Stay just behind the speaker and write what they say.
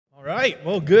All right,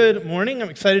 well, good morning.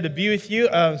 I'm excited to be with you.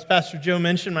 As Pastor Joe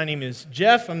mentioned, my name is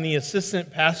Jeff. I'm the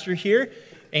assistant pastor here,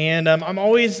 and I'm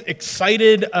always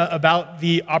excited about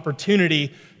the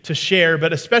opportunity to share,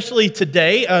 but especially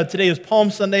today. Today is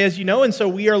Palm Sunday, as you know, and so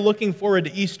we are looking forward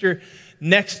to Easter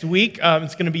next week.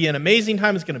 It's going to be an amazing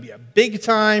time. It's going to be a big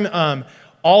time.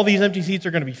 All these empty seats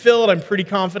are going to be filled. I'm pretty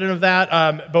confident of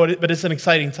that, but it's an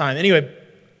exciting time. Anyway,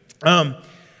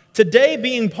 today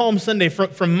being Palm Sunday,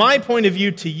 from my point of view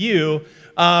to you,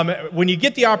 when you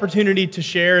get the opportunity to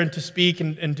share and to speak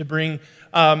and to bring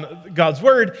God's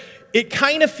word, it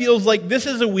kind of feels like this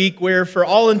is a week where, for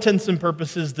all intents and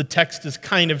purposes, the text is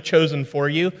kind of chosen for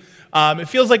you. It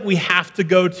feels like we have to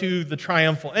go to the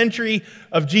triumphal entry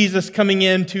of Jesus coming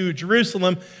into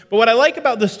Jerusalem. But what I like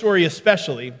about this story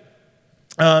especially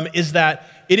is that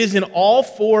it is in all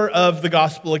four of the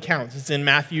gospel accounts. It's in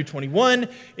Matthew 21,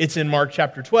 it's in Mark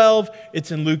chapter 12, it's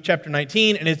in Luke chapter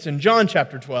 19, and it's in John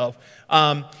chapter 12.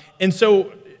 And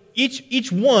so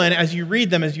each one, as you read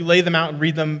them, as you lay them out and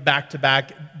read them back to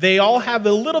back, they all have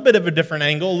a little bit of a different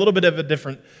angle, a little bit of a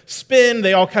different spin.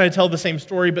 They all kind of tell the same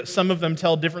story, but some of them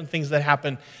tell different things that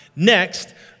happen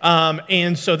next.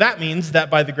 And so that means that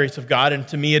by the grace of God, and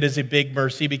to me it is a big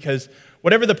mercy, because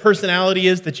whatever the personality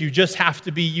is that you just have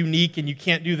to be unique and you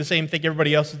can't do the same thing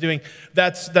everybody else is doing,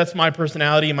 that's my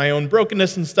personality and my own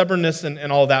brokenness and stubbornness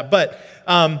and all that. But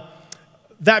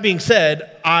that being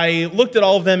said, I looked at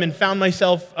all of them and found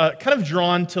myself kind of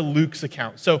drawn to Luke's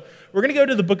account. So we're going to go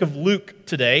to the book of Luke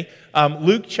today.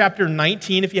 Luke chapter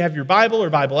 19. If you have your Bible or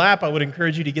Bible app, I would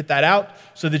encourage you to get that out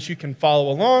so that you can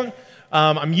follow along.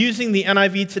 I'm using the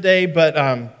NIV today,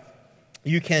 but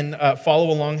you can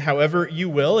follow along however you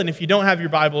will. And if you don't have your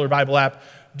Bible or Bible app,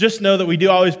 just know that we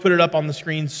do always put it up on the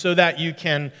screen so that you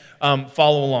can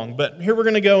follow along. But here we're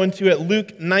going to go into it,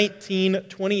 Luke 19,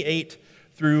 28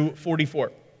 through 44.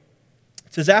 It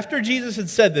says, after Jesus had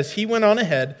said this, he went on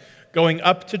ahead, going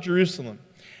up to Jerusalem.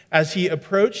 As he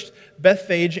approached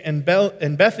Bethphage and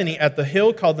Bethany at the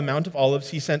hill called the Mount of Olives,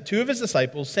 he sent two of his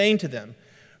disciples, saying to them,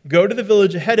 go to the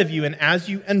village ahead of you, and as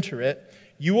you enter it,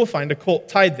 you will find a colt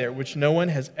tied there, which no one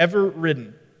has ever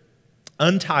ridden.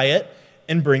 Untie it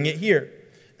and bring it here.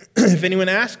 If anyone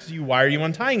asks you, why are you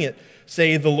untying it?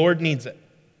 Say, the Lord needs it.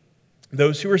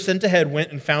 Those who were sent ahead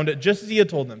went and found it just as he had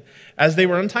told them. As they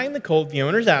were untying the colt, the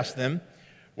owners asked them,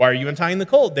 why are you untying the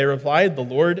colt? They replied, the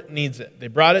Lord needs it. They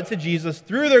brought it to Jesus,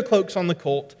 threw their cloaks on the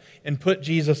colt, and put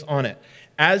Jesus on it.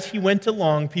 As he went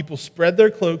along, people spread their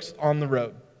cloaks on the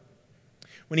road.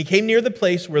 When he came near the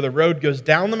place where the road goes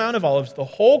down the Mount of Olives, the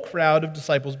whole crowd of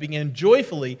disciples began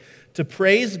joyfully to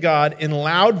praise God in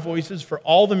loud voices for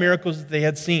all the miracles that they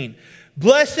had seen.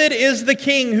 Blessed is the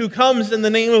King who comes in the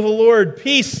name of the Lord,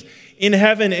 peace in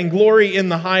heaven and glory in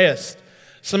the highest.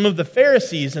 Some of the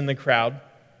Pharisees in the crowd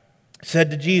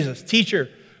said to Jesus, Teacher,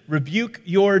 rebuke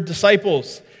your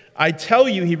disciples. I tell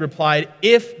you, he replied,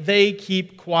 if they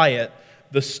keep quiet,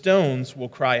 the stones will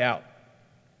cry out.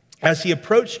 As he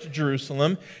approached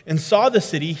Jerusalem and saw the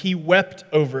city, he wept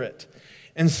over it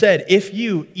and said, if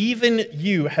you, even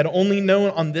you, had only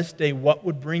known on this day what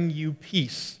would bring you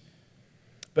peace.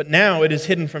 But now it is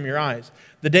hidden from your eyes.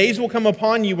 The days will come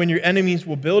upon you when your enemies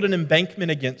will build an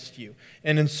embankment against you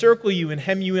and encircle you and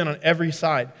hem you in on every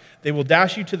side. They will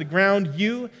dash you to the ground,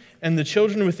 you and the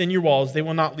children within your walls. They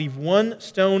will not leave one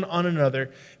stone on another,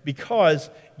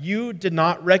 because you did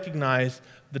not recognize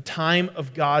the time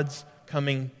of God's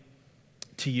coming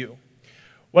to you.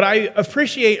 What I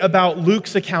appreciate about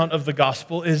Luke's account of the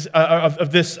gospel is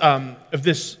of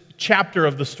this chapter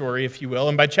of the story, if you will.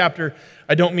 And by chapter,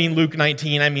 I don't mean Luke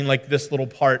 19. I mean like this little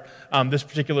part, this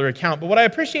particular account. But what I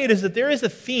appreciate is that there is a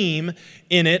theme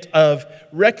in it of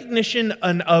recognition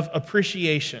and of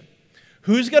appreciation.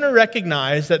 Who's going to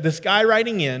recognize that this guy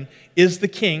writing in is the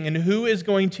king, and who is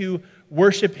going to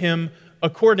worship him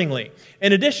accordingly?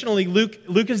 And additionally,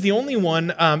 Luke is the only one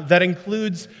that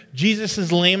includes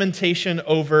Jesus' lamentation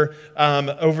over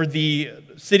the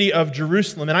city of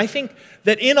Jerusalem. And I think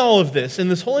that in all of this, in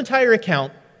this whole entire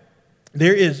account,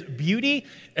 there is beauty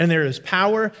and there is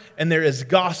power and there is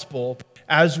gospel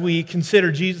as we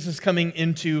consider Jesus coming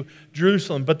into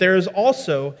Jerusalem. But there is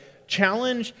also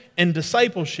challenge and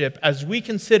discipleship as we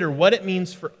consider what it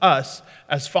means for us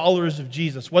as followers of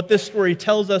Jesus, what this story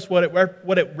tells us, what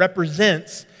it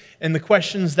represents, and the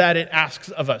questions that it asks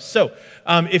of us. So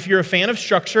if you're a fan of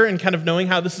structure and kind of knowing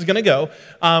how this is going to go,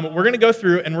 we're going to go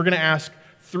through and we're going to ask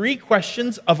 3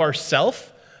 questions of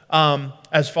ourselves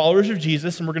as followers of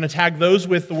Jesus, and we're going to tag those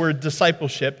with the word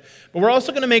discipleship. But we're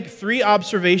also going to make 3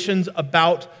 observations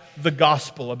about the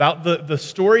gospel, about the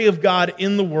story of God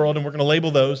in the world, and we're going to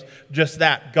label those just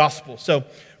that, gospel. So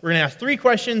we're going to ask 3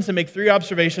 questions and make 3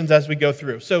 observations as we go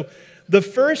through. So the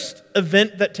first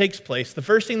event that takes place, the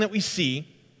first thing that we see,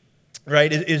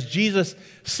 right, is Jesus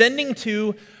sending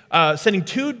 2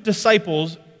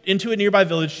 disciples into a nearby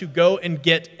village to go and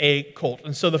get a colt.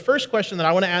 And so the first question that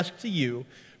I want to ask to you,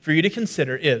 for you to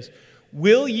consider is,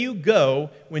 will you go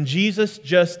when Jesus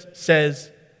just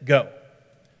says go?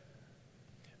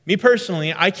 Me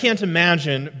personally, I can't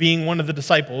imagine being one of the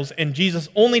disciples and Jesus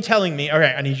only telling me, all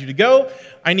right, I need you to go.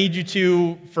 I need you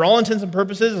to, for all intents and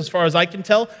purposes, as far as I can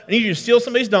tell, I need you to steal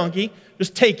somebody's donkey,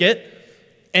 just take it,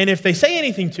 and if they say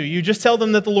anything to you, just tell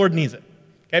them that the Lord needs it,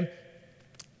 okay?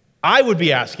 I would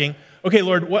be asking, okay,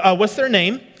 Lord, what's their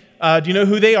name? Do you know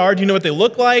who they are? Do you know what they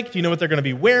look like? Do you know what they're going to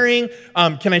be wearing?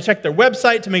 Can I check their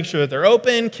website to make sure that they're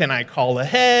open? Can I call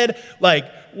ahead? Like,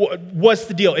 what's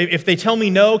the deal? If they tell me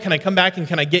no, can I come back and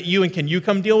can I get you and can you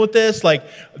come deal with this? Like,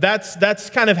 that's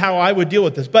kind of how I would deal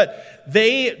with this. But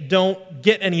they don't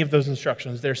get any of those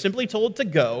instructions. They're simply told to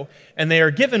go, and they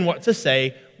are given what to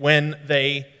say when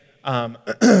they are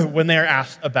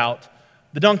asked about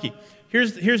the donkey.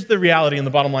 Here's the reality and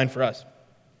the bottom line for us.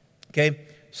 Okay?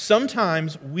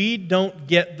 Sometimes we don't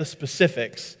get the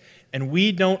specifics, and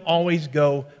we don't always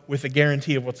go with a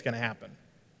guarantee of what's going to happen.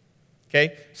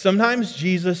 Okay? Sometimes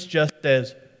Jesus just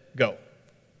says, go.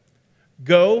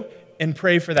 Go and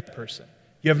pray for that person.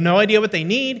 You have no idea what they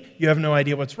need. You have no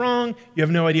idea what's wrong. You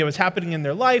have no idea what's happening in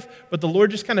their life, but the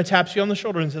Lord just kind of taps you on the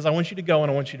shoulder and says, I want you to go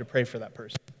and I want you to pray for that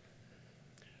person.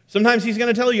 Sometimes he's going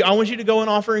to tell you, I want you to go and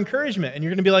offer encouragement. And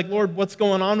you're going to be like, Lord, what's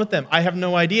going on with them? I have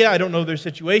no idea. I don't know their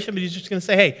situation. But he's just going to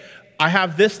say, hey, I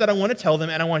have this that I want to tell them,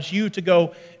 and I want you to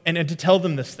go and to tell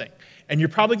them this thing. And you're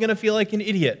probably going to feel like an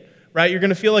idiot, right? You're going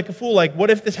to feel like a fool. Like, what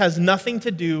if this has nothing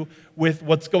to do with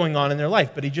what's going on in their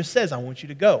life? But he just says, I want you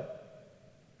to go.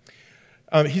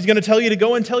 He's going to tell you to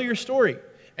go and tell your story.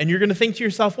 And you're going to think to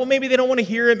yourself, well, maybe they don't want to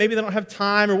hear it. Maybe they don't have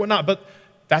time or whatnot. But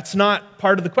that's not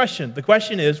part of the question. The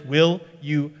question is, will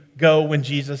you go when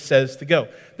Jesus says to go?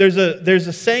 There's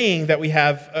a saying that we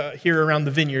have here around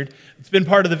the Vineyard. It's been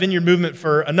part of the Vineyard movement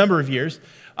for a number of years.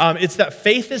 It's that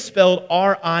faith is spelled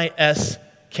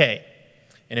R-I-S-K.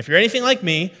 And if you're anything like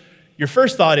me, your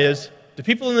first thought is, do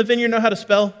people in the Vineyard know how to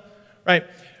spell? Right?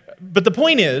 But the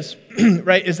point is,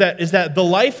 right, is that the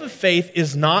life of faith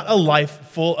is not a life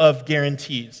full of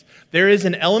guarantees. There is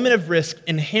an element of risk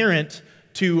inherent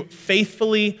to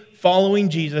faithfully following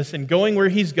Jesus and going where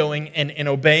he's going and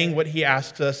obeying what he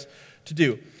asks us to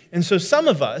do. And so some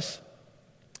of us,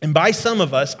 and by some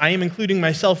of us, I am including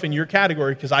myself in your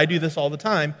category because I do this all the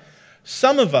time,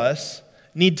 some of us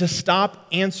need to stop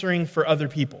answering for other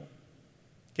people.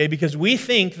 Okay, because we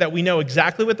think that we know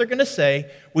exactly what they're going to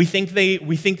say. We think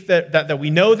that we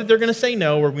know that they're going to say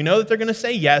no, or we know that they're going to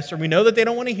say yes, or we know that they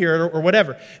don't want to hear it, or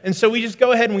whatever. And so we just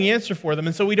go ahead and we answer for them,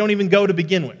 and so we don't even go to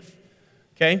begin with.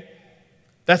 Okay?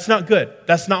 That's not good.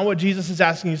 That's not what Jesus is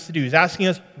asking us to do. He's asking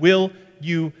us, will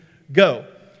you go?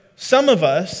 Some of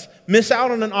us miss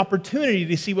out on an opportunity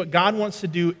to see what God wants to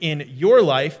do in your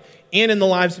life and in the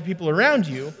lives of people around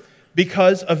you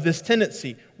because of this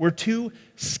tendency. We're too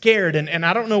scared, and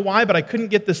I don't know why, but I couldn't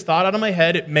get this thought out of my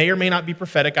head. It may or may not be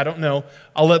prophetic. I don't know.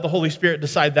 I'll let the Holy Spirit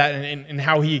decide that and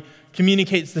how he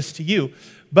communicates this to you.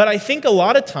 But I think a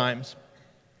lot of times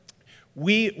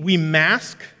we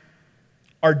mask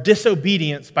our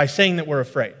disobedience by saying that we're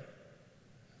afraid.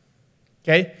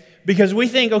 Okay? Because we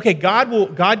think, okay,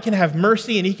 God can have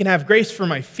mercy and he can have grace for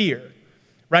my fear.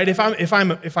 Right? If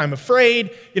I'm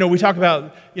afraid, we talk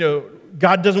about,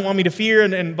 God doesn't want me to fear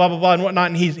and blah, blah, blah, and whatnot,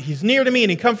 and he's near to me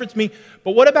and he comforts me.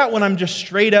 But what about when I'm just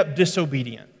straight up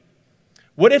disobedient?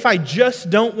 What if I just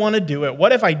don't want to do it?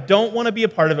 What if I don't want to be a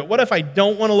part of it? What if I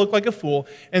don't want to look like a fool?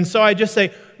 And so I just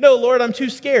say, no, Lord, I'm too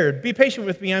scared. Be patient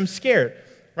with me. I'm scared.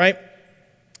 Right?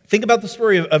 Think about the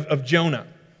story of Jonah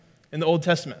in the Old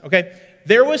Testament. Okay?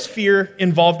 There was fear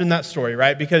involved in that story,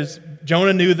 right? Because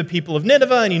Jonah knew the people of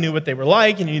Nineveh, and he knew what they were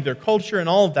like, and he knew their culture and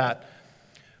all of that.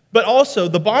 But also,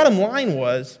 the bottom line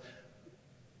was,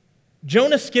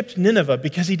 Jonah skipped Nineveh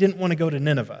because he didn't want to go to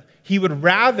Nineveh. He would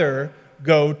rather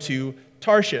go to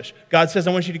Tarshish. God says,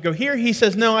 I want you to go here. He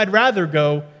says, no, I'd rather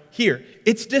go here.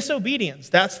 It's disobedience.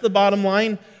 That's the bottom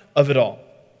line of it all.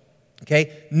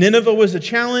 Okay? Nineveh was a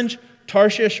challenge.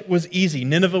 Tarshish was easy.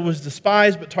 Nineveh was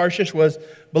despised, but Tarshish was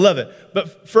beloved.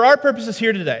 But for our purposes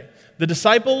here today, the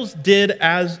disciples did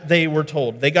as they were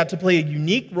told. They got to play a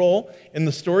unique role in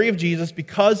the story of Jesus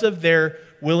because of their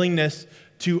willingness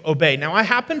to obey. Now, I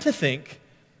happen to think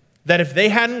that if they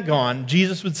hadn't gone,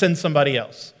 Jesus would send somebody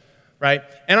else. right?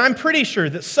 And I'm pretty sure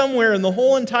that somewhere in the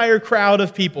whole entire crowd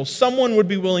of people, someone would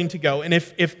be willing to go. And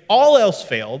if all else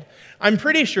failed, I'm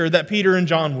pretty sure that Peter and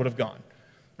John would have gone,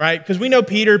 right? Because we know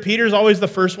Peter's always the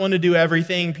first one to do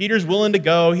everything. Peter's willing to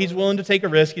go. He's willing to take a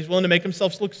risk. He's willing to make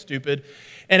himself look stupid.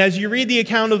 And as you read the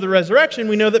account of the resurrection,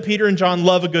 we know that Peter and John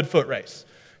love a good foot race.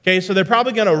 Okay, so they're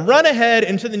probably going to run ahead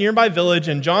into the nearby village,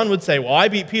 and John would say, well, I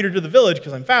beat Peter to the village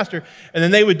because I'm faster, and then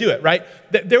they would do it, right?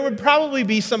 There would probably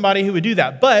be somebody who would do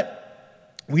that,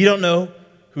 but we don't know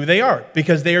who they are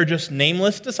because they are just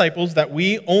nameless disciples that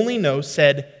we only know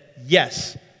said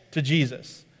yes to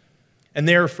Jesus. And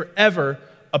they are forever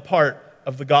a part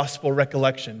of the gospel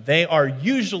recollection. They are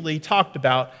usually talked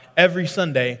about every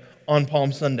Sunday on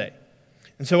Palm Sunday.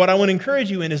 And so what I want to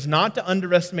encourage you in is not to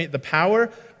underestimate the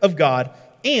power of God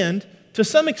and, to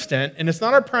some extent, and it's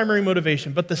not our primary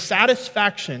motivation, but the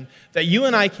satisfaction that you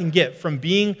and I can get from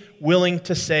being willing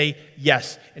to say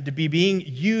yes and to be being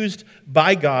used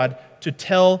by God to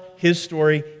tell His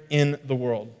story in the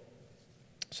world.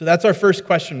 So that's our first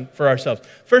question for ourselves.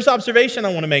 First observation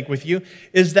I want to make with you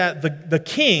is that the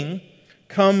king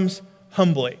comes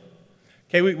humbly.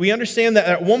 Okay, we understand that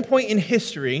at one point in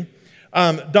history,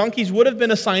 donkeys would have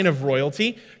been a sign of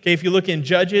royalty. Okay, if you look in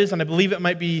Judges, and I believe it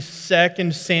might be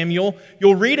 2 Samuel,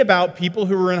 you'll read about people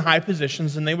who were in high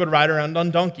positions and they would ride around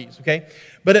on donkeys, okay?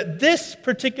 But at this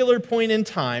particular point in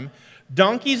time,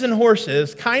 donkeys and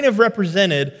horses kind of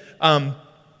represented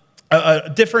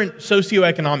a different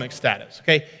socioeconomic status,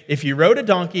 okay? If you rode a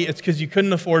donkey, it's because you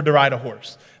couldn't afford to ride a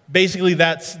horse. Basically,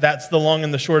 that's the long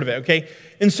and the short of it, okay?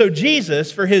 And so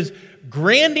Jesus, for his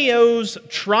grandiose,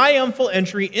 triumphal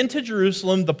entry into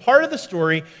Jerusalem, the part of the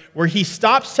story where he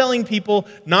stops telling people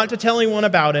not to tell anyone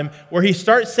about him, where he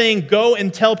starts saying, go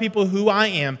and tell people who I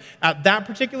am, at that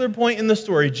particular point in the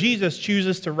story, Jesus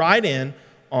chooses to ride in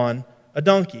on a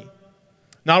donkey.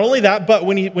 Not only that, but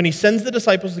when he sends the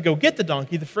disciples to go get the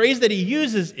donkey, the phrase that he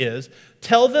uses is,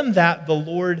 tell them that the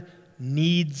Lord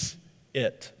needs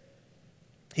it.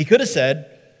 He could have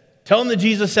said, tell them that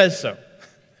Jesus says so.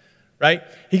 Right?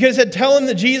 He could have said, tell him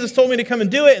that Jesus told me to come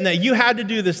and do it and that you had to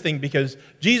do this thing because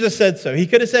Jesus said so. He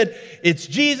could have said, it's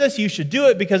Jesus, you should do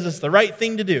it because it's the right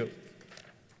thing to do.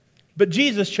 But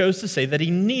Jesus chose to say that he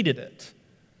needed it.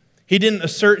 He didn't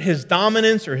assert his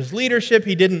dominance or his leadership.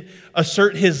 He didn't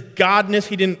assert his godness.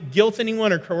 He didn't guilt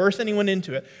anyone or coerce anyone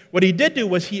into it. What he did do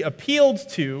was he appealed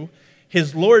to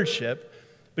his lordship,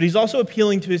 but he's also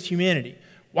appealing to his humanity.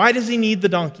 Why does he need the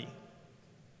donkey?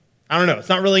 I don't know. It's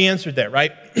not really answered there,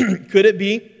 right? Could it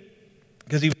be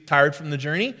because he was tired from the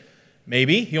journey?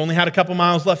 Maybe. He only had a couple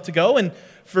miles left to go, and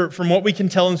from what we can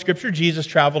tell in Scripture, Jesus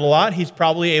traveled a lot. He's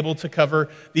probably able to cover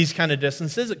these kind of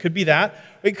distances. It could be that.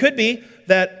 It could be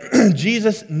that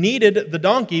Jesus needed the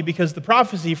donkey because the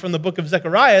prophecy from the book of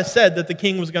Zechariah said that the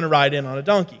king was going to ride in on a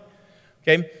donkey.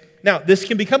 Okay? Now, this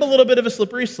can become a little bit of a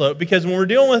slippery slope because when we're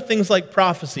dealing with things like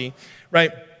prophecy,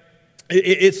 right,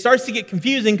 it starts to get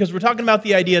confusing because we're talking about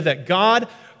the idea that God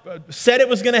said it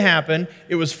was going to happen,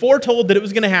 it was foretold that it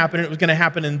was going to happen, and it was going to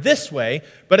happen in this way,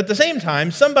 but at the same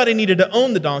time, somebody needed to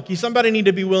own the donkey, somebody needed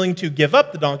to be willing to give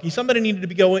up the donkey, somebody needed to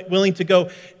be willing to go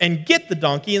and get the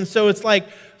donkey, and so it's like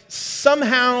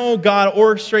somehow God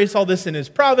orchestrates all this in his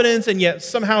providence, and yet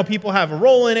somehow people have a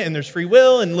role in it, and there's free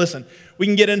will, and listen, we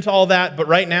can get into all that, but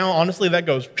right now, honestly, that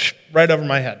goes right over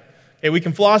my head. Okay, we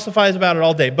can philosophize about it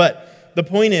all day, but the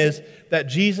point is that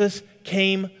Jesus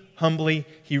came humbly.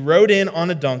 He rode in on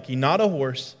a donkey, not a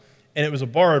horse, and it was a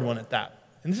borrowed one at that.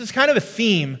 And this is kind of a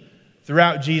theme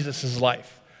throughout Jesus'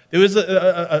 life. There was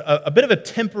a bit of a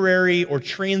temporary or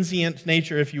transient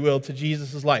nature, if you will, to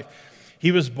Jesus' life.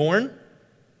 He was born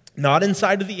not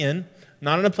inside of the inn,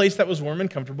 not in a place that was warm and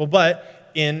comfortable,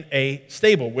 but in a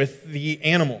stable with the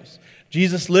animals.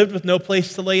 Jesus lived with no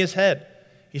place to lay his head.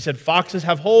 He said, foxes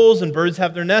have holes and birds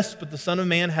have their nests, but the Son of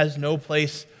Man has no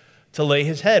place to lay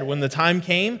his head. When the time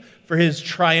came for his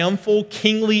triumphal,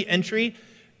 kingly entry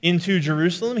into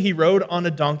Jerusalem, he rode on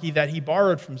a donkey that he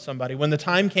borrowed from somebody. When the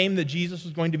time came that Jesus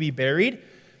was going to be buried,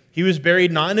 he was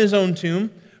buried not in his own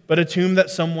tomb, but a tomb that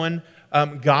someone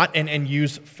got and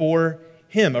used for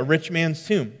him, a rich man's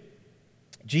tomb.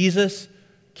 Jesus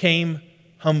came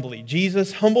humbly.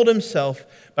 Jesus humbled himself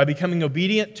by becoming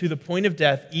obedient to the point of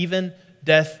death, even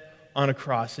death on a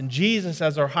cross. And Jesus,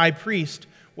 as our high priest,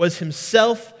 was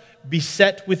himself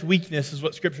beset with weakness, is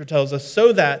what Scripture tells us,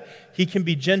 so that he can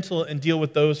be gentle and deal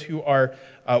with those who are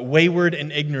wayward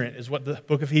and ignorant, is what the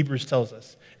book of Hebrews tells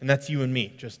us. And that's you and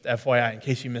me, just FYI, in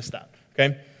case you missed that.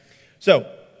 Okay?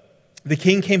 So, the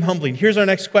king came humbly. And here's our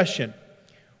next question.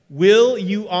 Will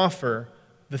you offer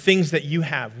the things that you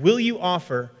have? Will you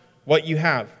offer what you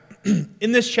have?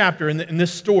 In this chapter, in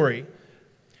this story,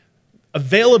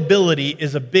 Availability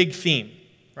is a big theme,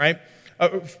 right?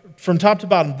 From top to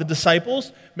bottom, the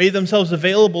disciples made themselves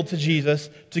available to Jesus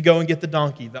to go and get the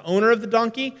donkey. The owner of the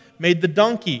donkey made the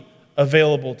donkey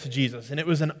available to Jesus. And it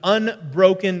was an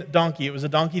unbroken donkey. It was a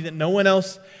donkey that no one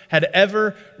else had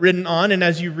ever ridden on. And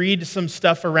as you read some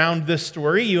stuff around this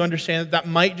story, you understand that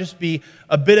might just be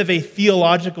a bit of a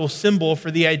theological symbol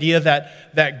for the idea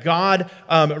that God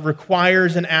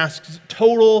requires and asks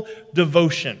total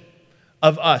devotion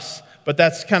of us. But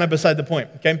that's kind of beside the point,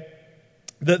 okay?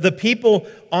 The people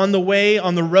on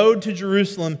the road to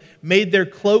Jerusalem made their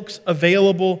cloaks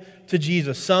available to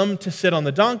Jesus, some to sit on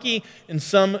the donkey and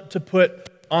some to put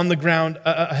on the ground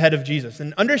ahead of Jesus.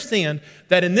 And understand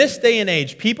that in this day and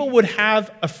age, people would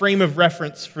have a frame of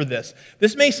reference for this.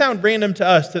 This may sound random to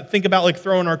us to think about like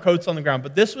throwing our coats on the ground,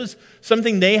 but this was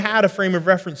something they had a frame of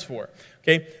reference for.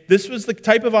 Okay? This was the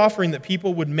type of offering that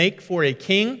people would make for a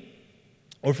king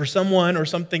or for someone or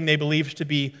something they believed to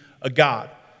be a god.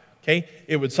 Okay?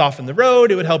 It would soften the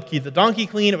road. It would help keep the donkey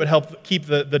clean. It would help keep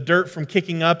the dirt from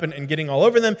kicking up and getting all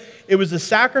over them. It was a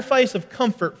sacrifice of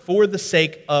comfort for the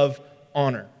sake of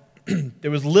honor. There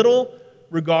was little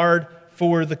regard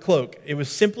for the cloak. It was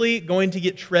simply going to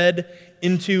get tread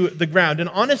into the ground. And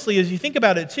honestly, as you think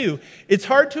about it too, it's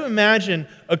hard to imagine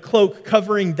a cloak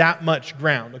covering that much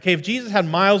ground. Okay, if Jesus had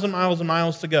miles and miles and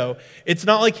miles to go, it's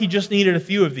not like he just needed a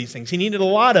few of these things. He needed a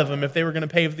lot of them if they were going to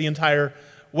pave the entire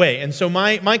way. And so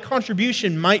my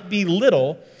contribution might be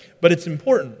little, but it's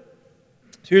important.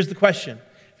 So here's the question.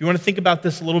 If you want to think about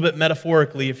this a little bit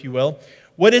metaphorically, if you will,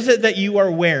 what is it that you are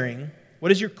wearing?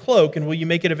 What is your cloak, and will you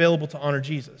make it available to honor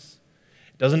Jesus?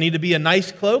 It doesn't need to be a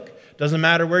nice cloak. Doesn't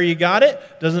matter where you got it.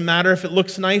 Doesn't matter if it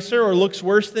looks nicer or looks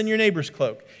worse than your neighbor's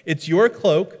cloak. It's your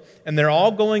cloak, and they're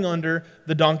all going under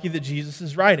the donkey that Jesus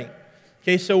is riding.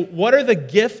 Okay, so what are the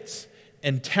gifts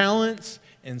and talents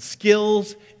and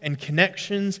skills and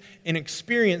connections and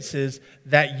experiences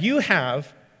that you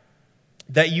have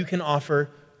that you can offer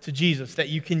to Jesus, that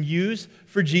you can use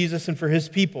for Jesus and for his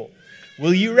people?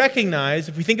 Will you recognize,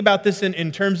 if we think about this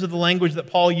in terms of the language that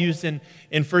Paul used in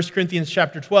 1 Corinthians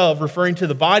chapter 12, referring to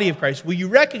the body of Christ, will you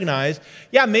recognize,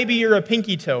 yeah, maybe you're a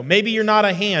pinky toe, maybe you're not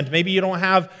a hand, maybe you don't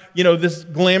have, this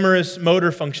glamorous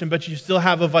motor function, but you still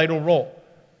have a vital role?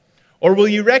 Or will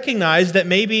you recognize that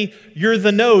maybe you're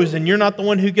the nose and you're not the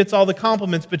one who gets all the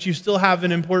compliments, but you still have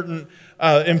an important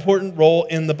role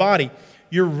in the body?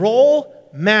 Your role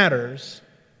matters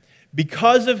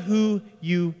because of who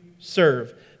you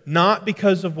serve, not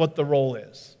because of what the role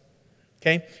is.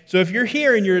 Okay? So if you're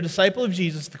here and you're a disciple of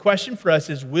Jesus, the question for us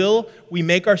is, will we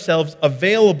make ourselves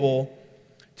available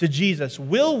to Jesus?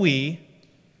 Will we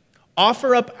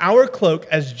offer up our cloak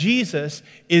as Jesus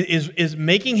is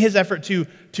making his effort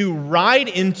to ride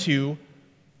into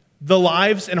the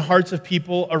lives and hearts of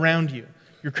people around you?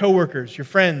 Your coworkers, your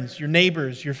friends, your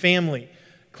neighbors, your family,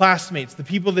 classmates, the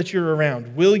people that you're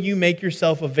around. Will you make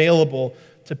yourself available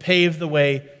to pave the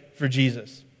way for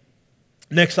Jesus?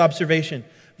 Next observation,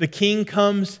 the king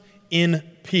comes in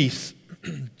peace.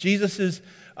 Jesus'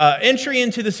 entry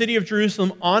into the city of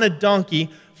Jerusalem on a donkey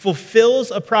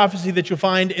fulfills a prophecy that you'll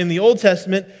find in the Old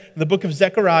Testament, in the book of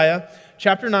Zechariah,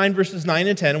 chapter 9, verses 9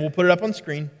 and 10, and we'll put it up on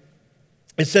screen.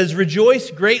 It says,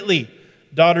 "Rejoice greatly,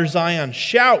 daughter Zion.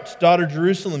 Shout, daughter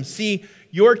Jerusalem. See,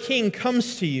 your king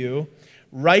comes to you,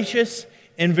 righteous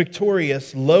and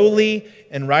victorious, lowly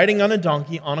and riding on a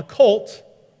donkey, on a colt,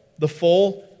 the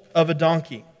foal of a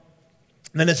donkey."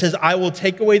 And then it says, "I will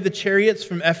take away the chariots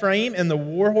from Ephraim and the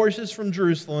war horses from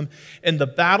Jerusalem, and the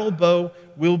battle bow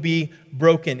will be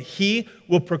broken. He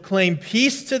will proclaim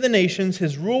peace to the nations.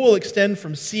 His rule will extend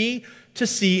from sea to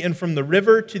sea and from the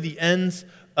river to the ends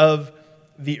of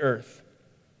the earth."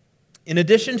 In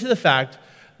addition to the fact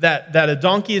that a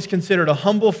donkey is considered a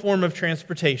humble form of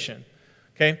transportation,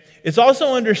 okay, it's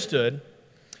also understood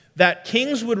that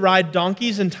kings would ride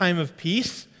donkeys in time of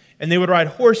peace, and they would ride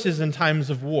horses in times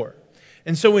of war.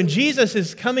 And so when Jesus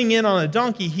is coming in on a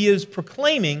donkey, he is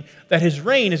proclaiming that his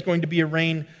reign is going to be a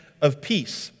reign of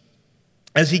peace.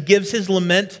 As he gives his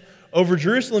lament over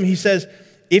Jerusalem, he says,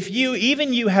 "If you,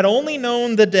 even you, had only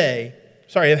known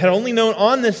had only known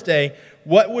on this day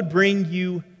what would bring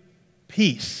you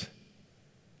peace.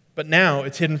 But now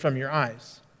it's hidden from your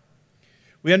eyes."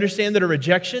 We understand that a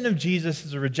rejection of Jesus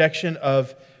is a rejection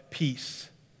of peace.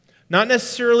 Not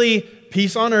necessarily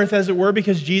peace on earth, as it were,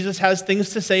 because Jesus has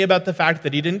things to say about the fact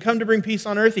that he didn't come to bring peace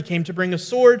on earth. He came to bring a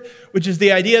sword, which is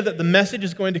the idea that the message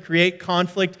is going to create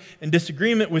conflict and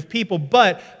disagreement with people,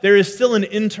 but there is still an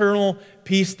internal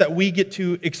peace that we get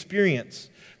to experience.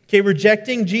 Okay,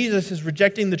 rejecting Jesus is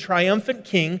rejecting the triumphant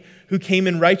king who came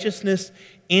in righteousness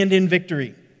and in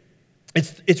victory.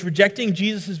 It's rejecting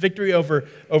Jesus' victory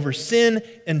over sin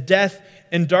and death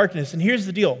and darkness. And here's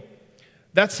the deal.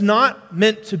 That's not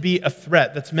meant to be a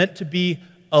threat. That's meant to be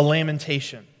a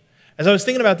lamentation. As I was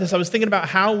thinking about this, I was thinking about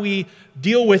how we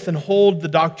deal with and hold the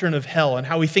doctrine of hell and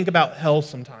how we think about hell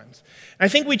sometimes. And I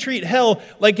think we treat hell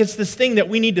like it's this thing that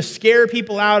we need to scare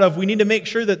people out of. We need to make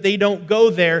sure that they don't go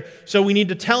there, so we need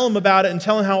to tell them about it and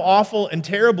tell them how awful and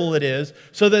terrible it is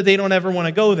so that they don't ever want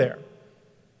to go there,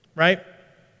 right?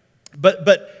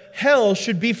 But hell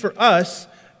should be for us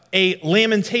a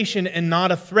lamentation and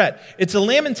not a threat. It's a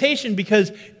lamentation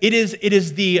because it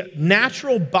is the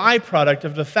natural byproduct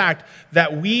of the fact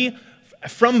that we,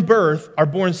 from birth, are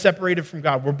born separated from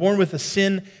God. We're born with a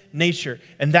sin nature,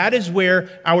 and that is where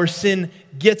our sin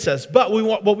gets us. But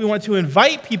what we want to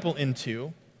invite people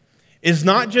into is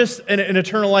not just an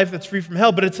eternal life that's free from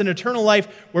hell, but it's an eternal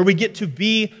life where we get to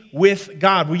be with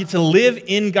God. We get to live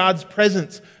in God's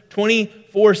presence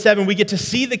 24/7. We get to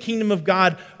see the kingdom of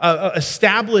God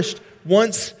established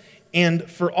once and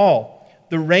for all.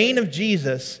 The reign of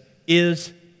Jesus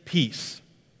is peace.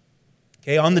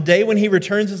 Okay, on the day when he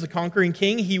returns as a conquering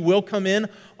king, he will come in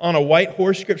on a white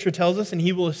horse, Scripture tells us, and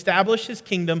he will establish his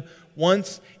kingdom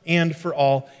once and for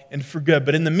all and for good.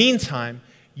 But in the meantime,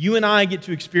 you and I get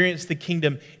to experience the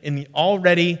kingdom in the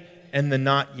already and the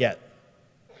not yet.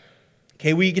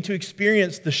 Okay, we get to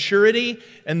experience the surety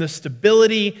and the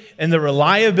stability and the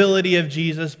reliability of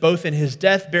Jesus, both in his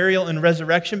death, burial, and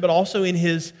resurrection, but also in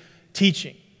his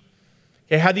teaching.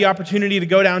 Okay, I had the opportunity to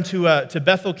go down to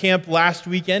Bethel Camp last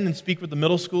weekend and speak with the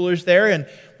middle schoolers there, and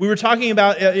we were talking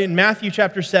about in Matthew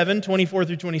chapter 7, 24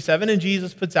 through 27, and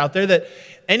Jesus puts out there that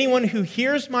anyone who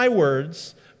hears my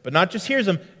words, but not just hears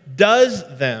them, does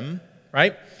them,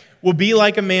 right, will be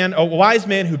like a wise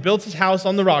man who built his house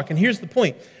on the rock. And here's the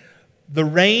point. The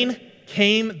rain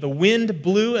came, the wind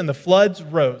blew, and the floods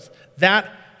rose. That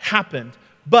happened,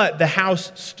 but the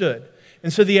house stood.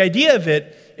 And so the idea of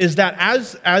it is that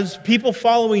as people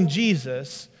following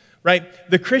Jesus, right,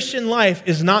 the Christian life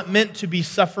is not meant to be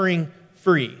suffering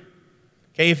free.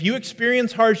 Okay, if you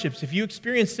experience hardships, if you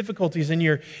experience difficulties in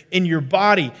your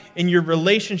body, in your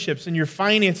relationships, in your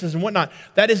finances and whatnot,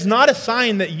 that is not a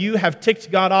sign that you have ticked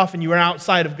God off and you are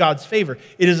outside of God's favor.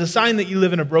 It is a sign that you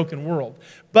live in a broken world.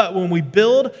 But when we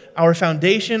build our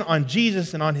foundation on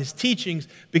Jesus and on his teachings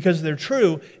because they're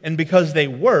true and because they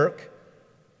work,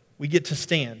 we get to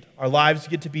stand. Our lives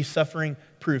get to be suffering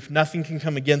proof. Nothing can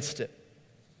come against it.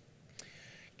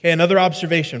 Okay, another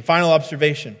observation, final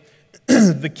observation.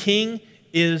 The king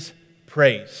is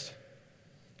praised.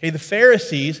 Okay, the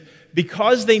Pharisees,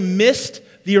 because they missed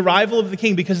the arrival of the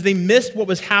king, because they missed what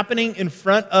was happening in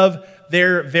front of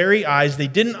their very eyes, they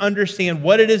didn't understand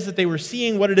what it is that they were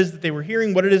seeing, what it is that they were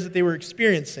hearing, what it is that they were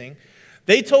experiencing.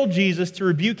 They told Jesus to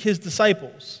rebuke his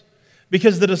disciples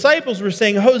because the disciples were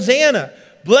saying, "Hosanna,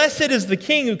 blessed is the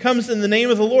king who comes in the name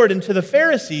of the Lord." And to the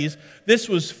Pharisees, this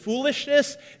was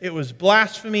foolishness, it was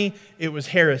blasphemy, it was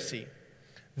heresy.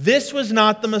 This was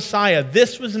not the Messiah.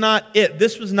 This was not it.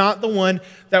 This was not the one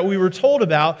that we were told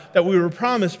about, that we were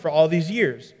promised for all these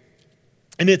years.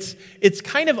 And it's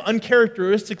kind of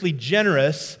uncharacteristically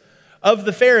generous of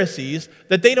the Pharisees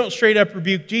that they don't straight up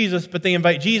rebuke Jesus, but they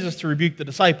invite Jesus to rebuke the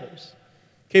disciples.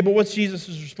 Okay, but what's Jesus'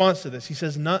 response to this? He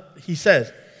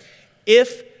says,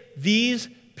 if these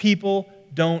people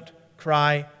don't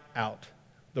cry out,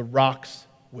 the rocks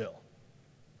will.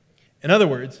 In other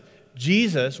words,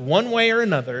 Jesus, one way or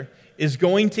another, is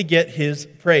going to get his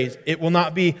praise. It will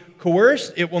not be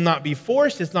coerced. It will not be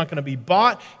forced. It's not going to be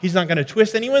bought. He's not going to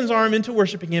twist anyone's arm into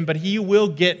worshiping him, but he will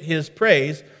get his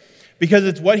praise because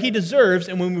it's what he deserves.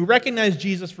 And when we recognize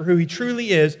Jesus for who he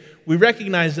truly is, we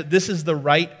recognize that this is the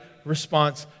right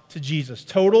response to Jesus.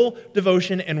 Total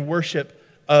devotion and worship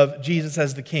of Jesus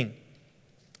as the king.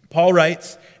 Paul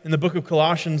writes in the book of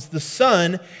Colossians, "The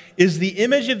Son is the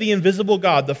image of the invisible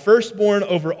God, the firstborn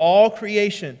over all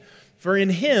creation. For in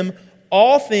him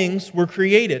all things were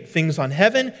created, things on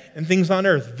heaven and things on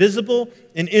earth, visible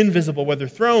and invisible, whether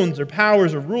thrones or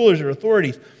powers or rulers or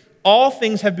authorities. All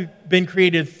things have been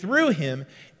created through him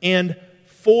and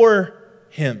for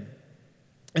him."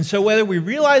 And so whether we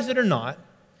realize it or not,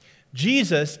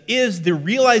 Jesus is the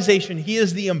realization, he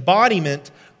is the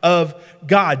embodiment of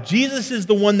God. Jesus is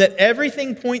the one that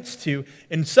everything points to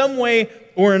in some way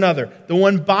or another, the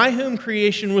one by whom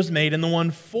creation was made and the one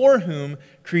for whom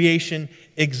creation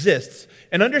exists.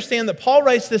 And understand that Paul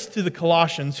writes this to the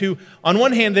Colossians, who on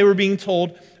one hand they were being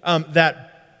told that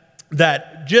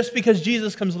that just because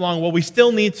Jesus comes along, well, we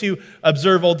still need to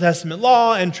observe Old Testament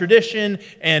law and tradition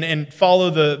and follow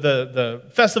the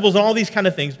festivals and all these kind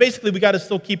of things. Basically, we got to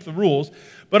still keep the rules.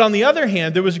 But on the other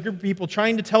hand, there was a group of people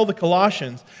trying to tell the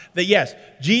Colossians that, yes,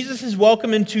 Jesus is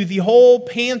welcome into the whole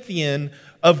pantheon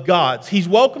of gods. He's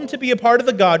welcome to be a part of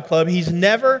the God Club. He's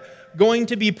never going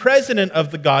to be president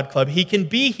of the God Club. He can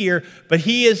be here, but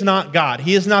he is not God.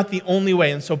 He is not the only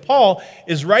way. And so Paul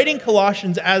is writing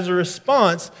Colossians as a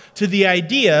response to the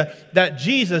idea that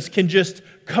Jesus can just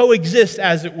coexist,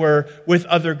 as it were, with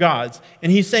other gods.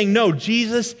 And he's saying, no,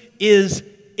 Jesus is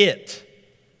it.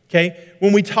 Okay?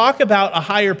 When we talk about a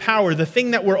higher power, the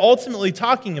thing that we're ultimately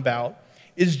talking about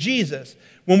is Jesus.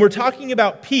 When we're talking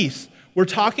about peace, we're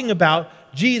talking about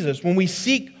Jesus. When we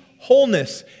seek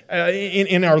wholeness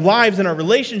in our lives, in our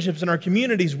relationships, in our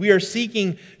communities, we are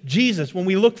seeking Jesus. When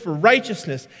we look for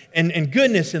righteousness and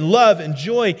goodness and love and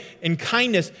joy and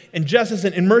kindness and justice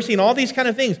and mercy and all these kind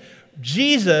of things,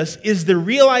 Jesus is the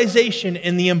realization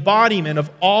and the embodiment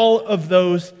of all of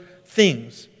those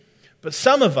things. But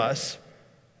some of us,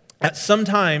 at some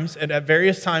times and at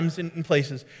various times in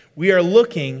places, we are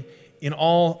looking in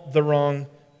all the wrong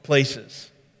places.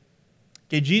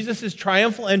 Okay, Jesus'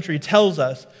 triumphal entry tells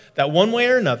us that one way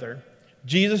or another,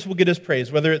 Jesus will get his praise,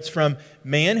 whether it's from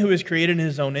man who is created in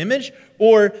his own image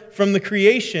or from the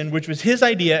creation, which was his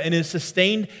idea and is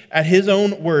sustained at his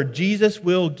own word. Jesus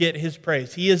will get his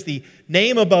praise. He is the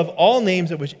name above all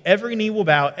names at which every knee will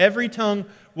bow, every tongue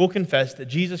will confess that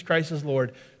Jesus Christ is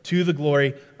Lord, to the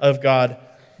glory of God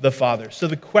the Father. So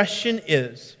the question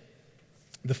is,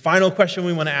 the final question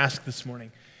we want to ask this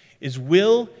morning is,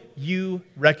 will you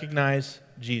recognize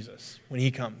Jesus when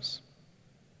he comes?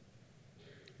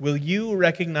 Will you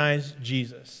recognize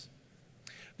Jesus?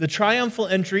 The triumphal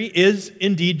entry is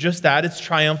indeed just that. It's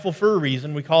triumphal for a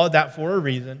reason. We call it that for a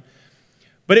reason.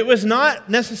 But it was not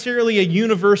necessarily a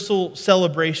universal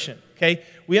celebration, okay?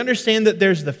 We understand that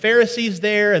there's the Pharisees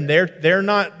there, and they're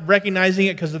not recognizing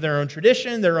it because of their own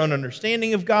tradition, their own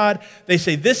understanding of God. They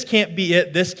say, this can't be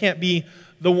it, this can't be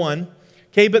the one.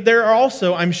 Okay, but there are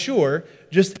also, I'm sure,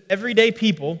 just everyday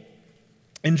people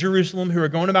in Jerusalem who are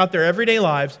going about their everyday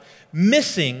lives,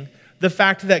 missing the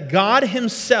fact that God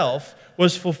himself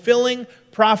was fulfilling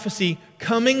prophecy,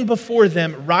 coming before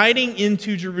them, riding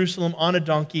into Jerusalem on a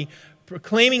donkey,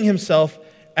 proclaiming himself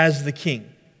as the king.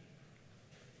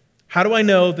 How do I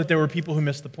know that there were people who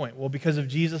missed the point? Well, because of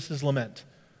Jesus' lament,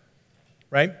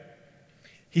 right?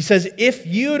 He says, if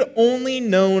you'd only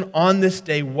known on this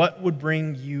day what would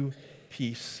bring you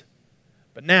peace,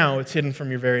 but now it's hidden from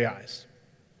your very eyes.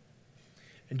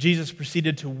 And Jesus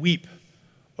proceeded to weep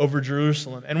over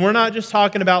Jerusalem. And we're not just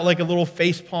talking about like a little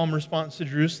facepalm response to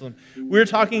Jerusalem. We're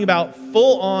talking about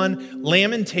full-on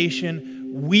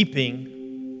lamentation,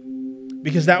 weeping,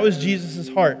 because that was Jesus'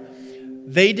 heart.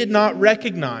 They did not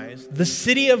recognize, the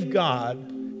city of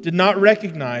God did not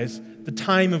recognize the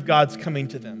time of God's coming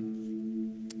to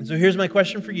them. And so here's my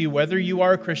question for you, whether you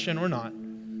are a Christian or not.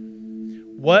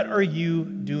 What are you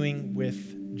doing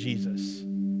with Jesus?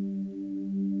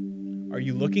 Are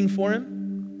you looking for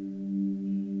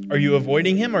him? Are you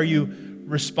avoiding him? Are you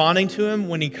responding to him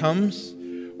when he comes?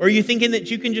 Or are you thinking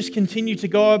that you can just continue to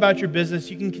go about your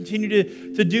business? You can continue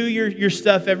to do your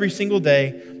stuff every single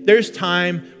day. There's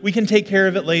time. We can take care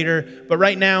of it later. But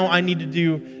right now, I need to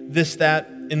do this, that,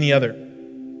 and the other.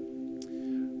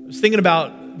 I was thinking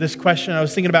about this question. I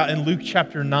was thinking about in Luke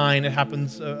chapter 9. It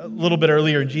happens a little bit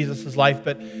earlier in Jesus' life.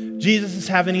 But Jesus is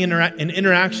having an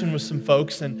interaction with some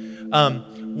folks.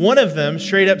 And one of them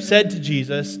straight up said to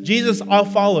Jesus, "Jesus, I'll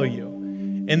follow you."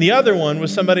 And the other one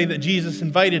was somebody that Jesus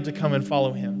invited to come and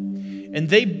follow him. And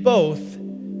they both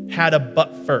had a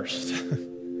but first.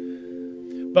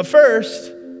 But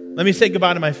first, let me say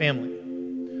goodbye to my family.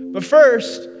 But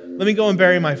first, let me go and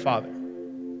bury my father.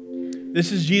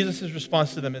 This is Jesus'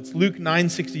 response to them. It's Luke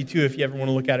 9:62 if you ever want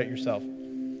to look at it yourself.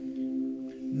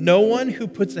 No one who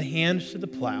puts a hand to the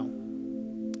plow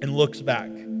and looks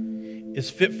back is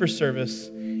fit for service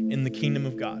in the kingdom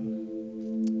of God.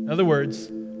 In other words,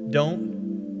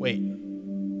 don't wait.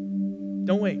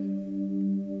 Don't wait.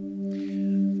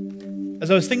 As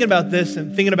I was thinking about this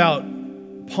and thinking about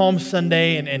Palm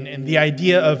Sunday and the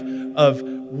idea of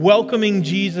welcoming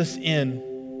Jesus in,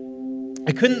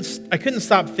 I couldn't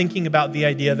stop thinking about the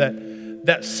idea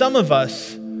that some of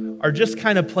us are just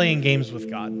kind of playing games with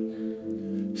God.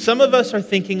 Some of us are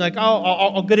thinking like, oh,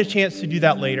 I'll get a chance to do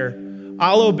that later.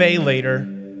 I'll obey later.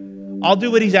 I'll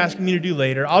do what he's asking me to do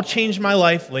later. I'll change my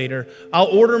life later. I'll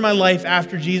order my life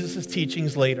after Jesus'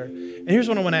 teachings later. And here's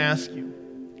what I want to ask you.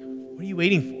 What are you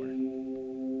waiting for?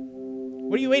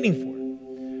 What are you waiting for?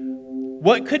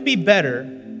 What could be better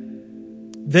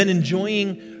then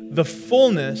enjoying the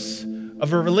fullness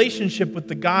of a relationship with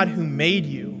the God who made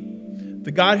you,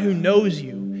 the God who knows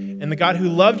you, and the God who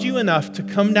loved you enough to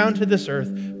come down to this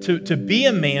earth, to be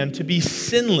a man, to be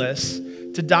sinless,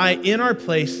 to die in our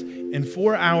place and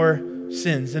for our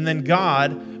sins. And then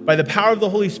God, by the power of the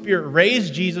Holy Spirit,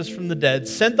 raised Jesus from the dead,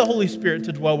 sent the Holy Spirit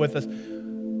to dwell with us.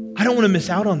 I don't want to miss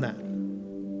out on that.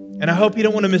 And I hope you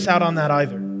don't want to miss out on that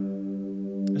either.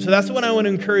 And so that's what I want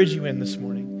to encourage you in this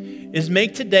morning, is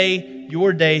make today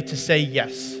your day to say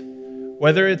yes.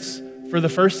 Whether it's for the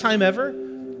first time ever,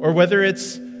 or whether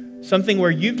it's something where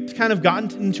you've kind of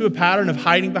gotten into a pattern of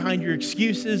hiding behind your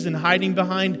excuses and hiding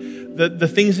behind the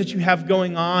things that you have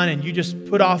going on, and you just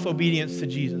put off obedience to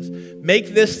Jesus. Make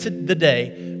this the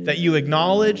day that you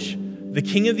acknowledge the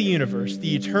King of the universe,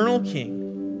 the eternal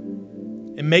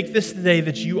King, and make this the day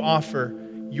that you offer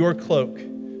your cloak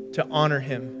to honor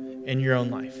him in your own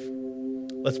life.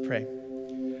 Let's pray.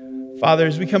 Father,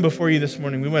 as we come before you this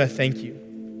morning, we want to thank you.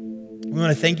 We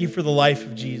want to thank you for the life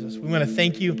of Jesus. We want to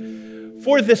thank you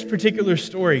for this particular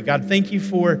story. God, thank you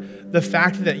for the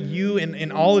fact that you,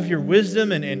 in all of your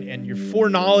wisdom and your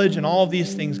foreknowledge and all of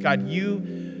these things, God,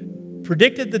 you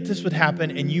predicted that this would happen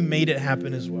and you made it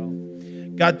happen as well.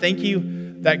 God, thank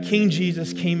you that King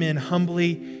Jesus came in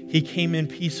humbly, he came in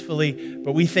peacefully,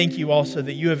 but we thank you also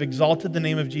that you have exalted the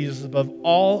name of Jesus above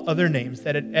all other names,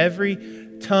 that at every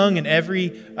tongue and every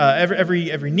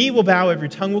knee will bow, every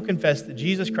tongue will confess that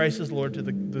Jesus Christ is Lord to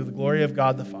the glory of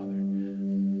God the Father.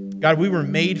 God, we were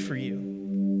made for you.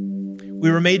 We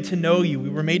were made to know you. We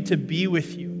were made to be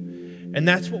with you. And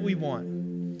that's what we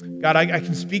want. God, I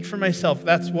can speak for myself.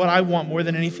 That's what I want more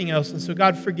than anything else. And so,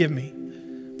 God, forgive me.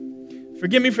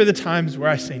 Forgive me for the times where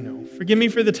I say no. Forgive me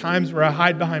for the times where I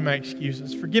hide behind my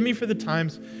excuses. Forgive me for the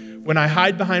times when I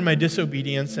hide behind my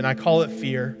disobedience and I call it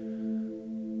fear.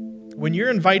 When you're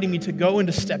inviting me to go and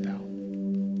to step out,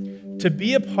 to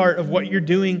be a part of what you're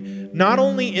doing, not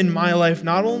only in my life,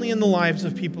 not only in the lives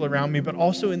of people around me, but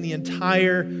also in the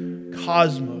entire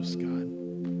cosmos, God.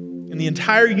 In the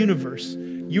entire universe,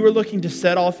 you are looking to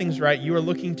set all things right. You are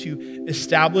looking to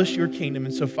establish your kingdom.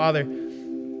 And so, Father,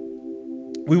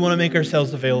 we want to make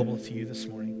ourselves available to you this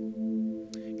morning.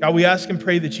 God, we ask and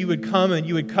pray that you would come and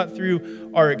you would cut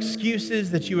through our excuses,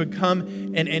 that you would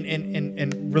come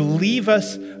and relieve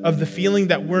us of the feeling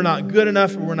that we're not good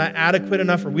enough or we're not adequate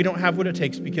enough or we don't have what it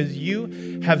takes, because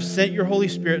you have sent your Holy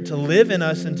Spirit to live in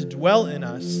us and to dwell in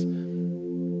us.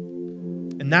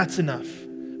 And that's enough.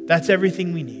 That's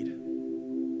everything we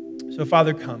need. So,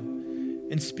 Father, come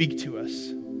and speak to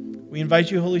us. We invite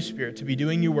you, Holy Spirit, to be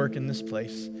doing your work in this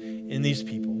place, in these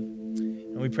people.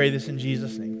 And we pray this in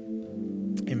Jesus' name.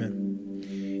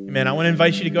 Amen. Amen. I want to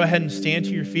invite you to go ahead and stand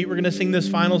to your feet. We're going to sing this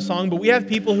final song, but we have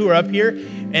people who are up here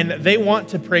and they want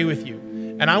to pray with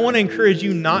you. And I want to encourage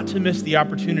you not to miss the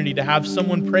opportunity to have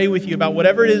someone pray with you about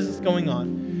whatever it is that's going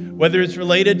on, whether it's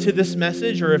related to this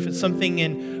message or if it's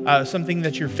something something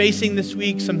that you're facing this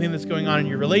week, something that's going on in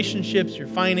your relationships, your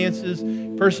finances,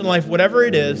 personal life, whatever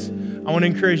it is. I want to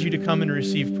encourage you to come and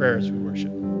receive prayer as we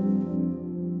worship.